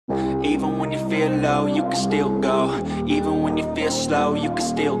Even when you feel low, you can still go. Even when you feel slow, you can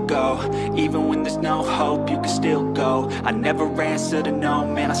still go. Even when there's no hope, you can still go. I never answer to no,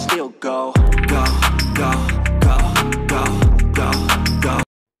 man, I still go. Go, go, go, go, go, go.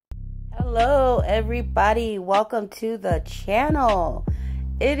 Hello everybody, welcome to the channel.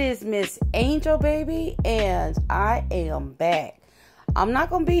 It is Miss Angel Baby and I am back. I'm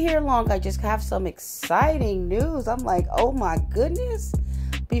not gonna be here long. I just have some exciting news. I'm like, oh my goodness.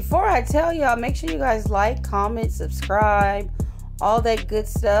 Before I tell y'all, make sure you guys like, comment, subscribe, all that good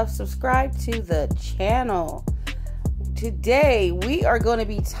stuff. Subscribe to the channel. Today we are going to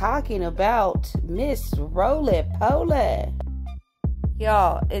be talking about Miss Rollie.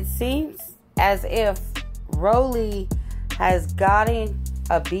 Y'all, it seems as if Rollie has gotten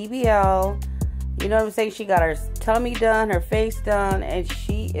a BBL. You know what I'm saying? She got her tummy done, her face done, and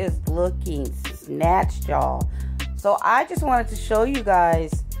she is looking snatched, y'all. So I just wanted to show you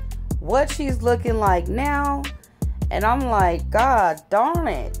guys what she's looking like now. And I'm like, God darn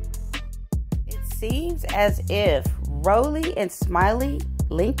it. It seems as if Rollie and Smiley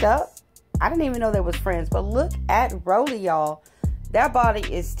linked up. I didn't even know they was friends. But look at Rollie, y'all. That body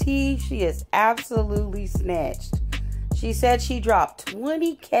is tea. She is absolutely snatched. She said she dropped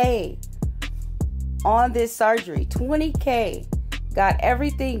 $20K on this surgery. $20K. Got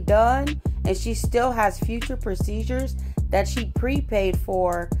everything done. And she still has future procedures that she prepaid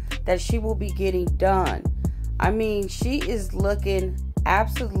for that she will be getting done. I mean, she is looking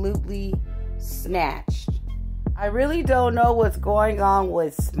absolutely snatched. I really don't know what's going on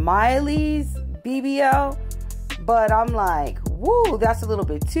with Smiley's BBL, but I'm like, woo, that's a little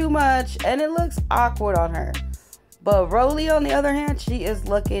bit too much, and it looks awkward on her. But Rollie, on the other hand, she is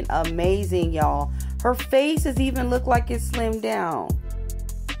looking amazing, y'all. Her face has even looked like it's slimmed down.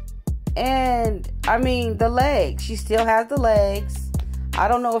 And, I mean, the legs. She still has the legs. I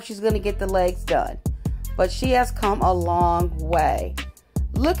don't know if she's going to get the legs done. But she has come a long way.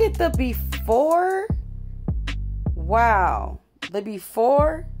 Look at the before. Wow. The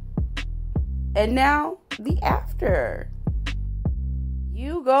before. And now the after.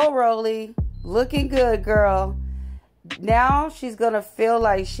 You go, Rollie. Looking good, girl. Now she's going to feel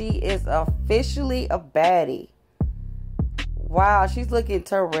like she is officially a baddie. Wow, she's looking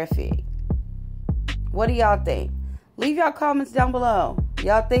terrific. What do y'all think? Leave y'all comments down below.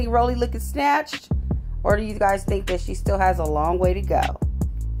 Y'all think Rollie looking snatched? Or do you guys think that she still has a long way to go?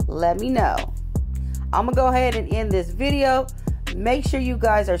 Let me know. I'm going to go ahead and end this video. Make sure you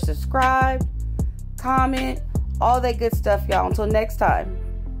guys are subscribed, comment, all that good stuff, y'all. Until next time.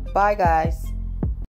 Bye, guys.